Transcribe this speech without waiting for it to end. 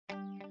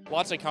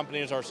Lots of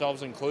companies,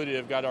 ourselves included,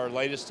 have got our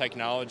latest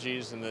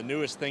technologies and the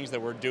newest things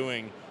that we're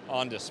doing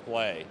on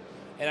display.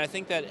 And I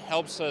think that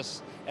helps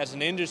us as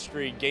an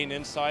industry gain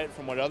insight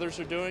from what others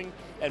are doing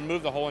and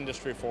move the whole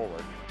industry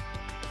forward.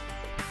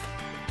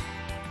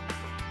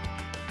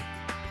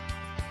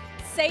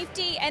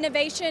 Safety,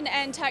 innovation,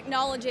 and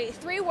technology.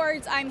 3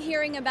 words I'm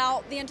hearing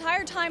about the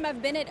entire time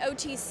I've been at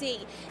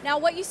OTC. Now,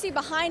 what you see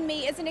behind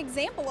me is an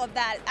example of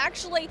that.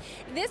 Actually,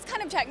 this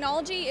kind of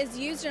technology is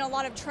used in a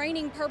lot of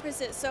training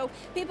purposes, so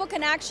people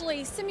can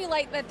actually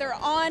simulate that they're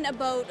on a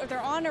boat or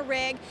they're on a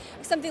rig,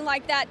 something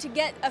like that, to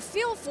get a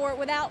feel for it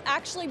without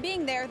actually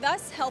being there,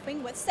 thus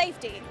helping with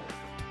safety.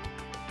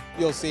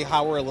 You'll see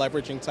how we're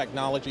leveraging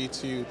technology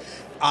to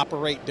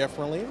operate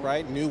differently,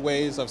 right? New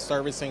ways of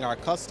servicing our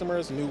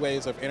customers, new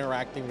ways of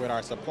interacting with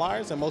our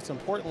suppliers, and most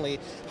importantly,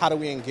 how do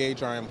we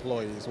engage our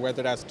employees,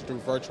 whether that's through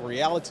virtual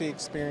reality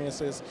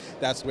experiences,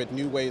 that's with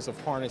new ways of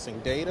harnessing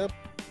data.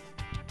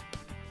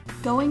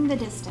 Going the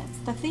distance,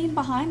 the theme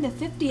behind the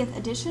 50th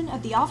edition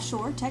of the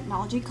Offshore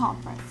Technology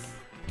Conference.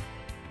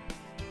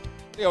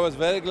 I was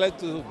very glad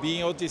to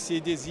be in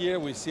OTC this year.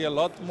 We see a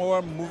lot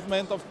more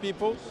movement of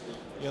people,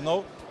 you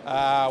know.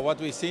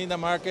 What we see in the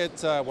market,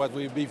 what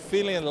we've been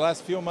feeling in the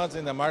last few months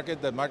in the market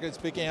is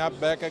picking up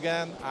back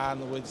again,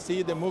 and we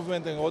see the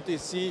movement in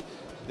OTC.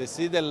 They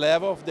see the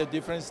level of the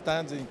different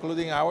stands,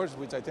 including ours,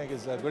 which I think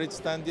is a great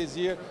stand this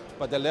year,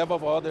 but the level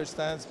of other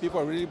stands,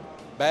 people are really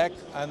back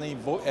and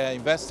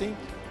investing.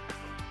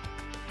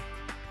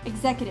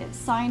 Executives,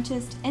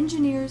 scientists,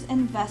 engineers,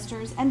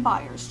 investors, and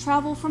buyers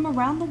travel from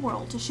around the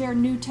world to share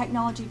new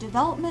technology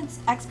developments,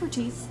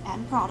 expertise,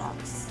 and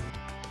products.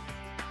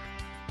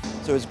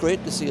 So it's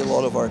great to see a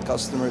lot of our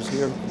customers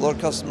here. A lot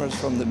of customers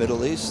from the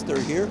Middle East, they're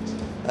here,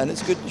 and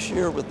it's good to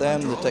share with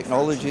them the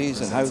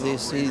technologies and how they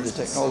see the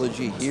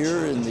technology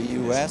here in the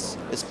US,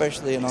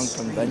 especially in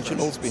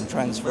unconventionals being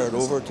transferred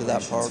over to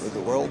that part of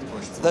the world.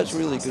 So that's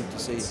really good to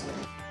see.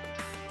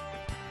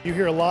 You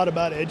hear a lot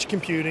about edge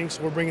computing,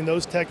 so we're bringing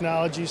those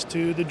technologies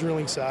to the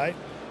drilling site.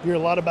 You hear a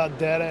lot about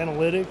data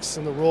analytics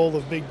and the role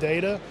of big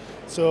data.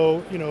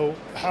 So,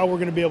 how we're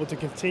going to be able to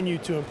continue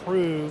to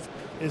improve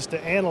is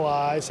to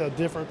analyze how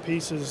different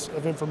pieces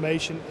of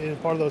information in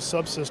part of those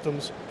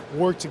subsystems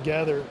work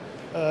together.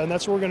 And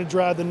that's where we're going to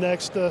drive the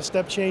next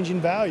step change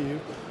in value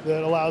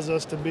that allows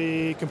us to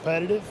be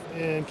competitive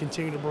and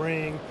continue to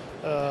bring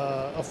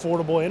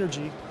affordable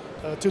energy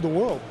to the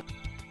world.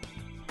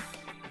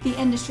 The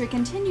industry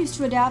continues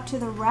to adapt to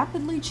the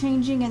rapidly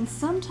changing and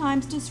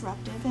sometimes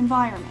disruptive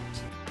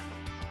environment.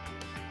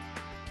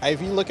 If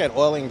you look at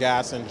oil and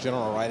gas in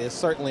general, right, it's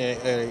certainly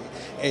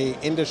a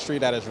industry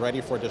that is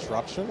ready for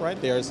disruption,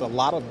 right? There's a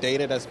lot of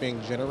data that's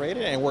being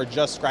generated, and we're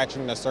just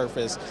scratching the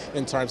surface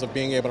in terms of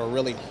being able to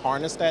really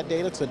harness that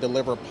data to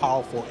deliver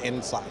powerful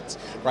insights,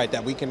 right,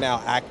 that we can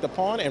now act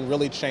upon and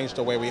really change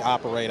the way we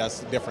operate as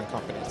different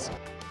companies.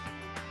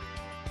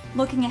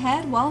 Looking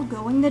ahead while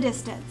going the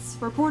distance.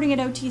 Reporting at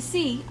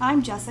OTC,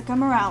 I'm Jessica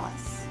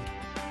Morales.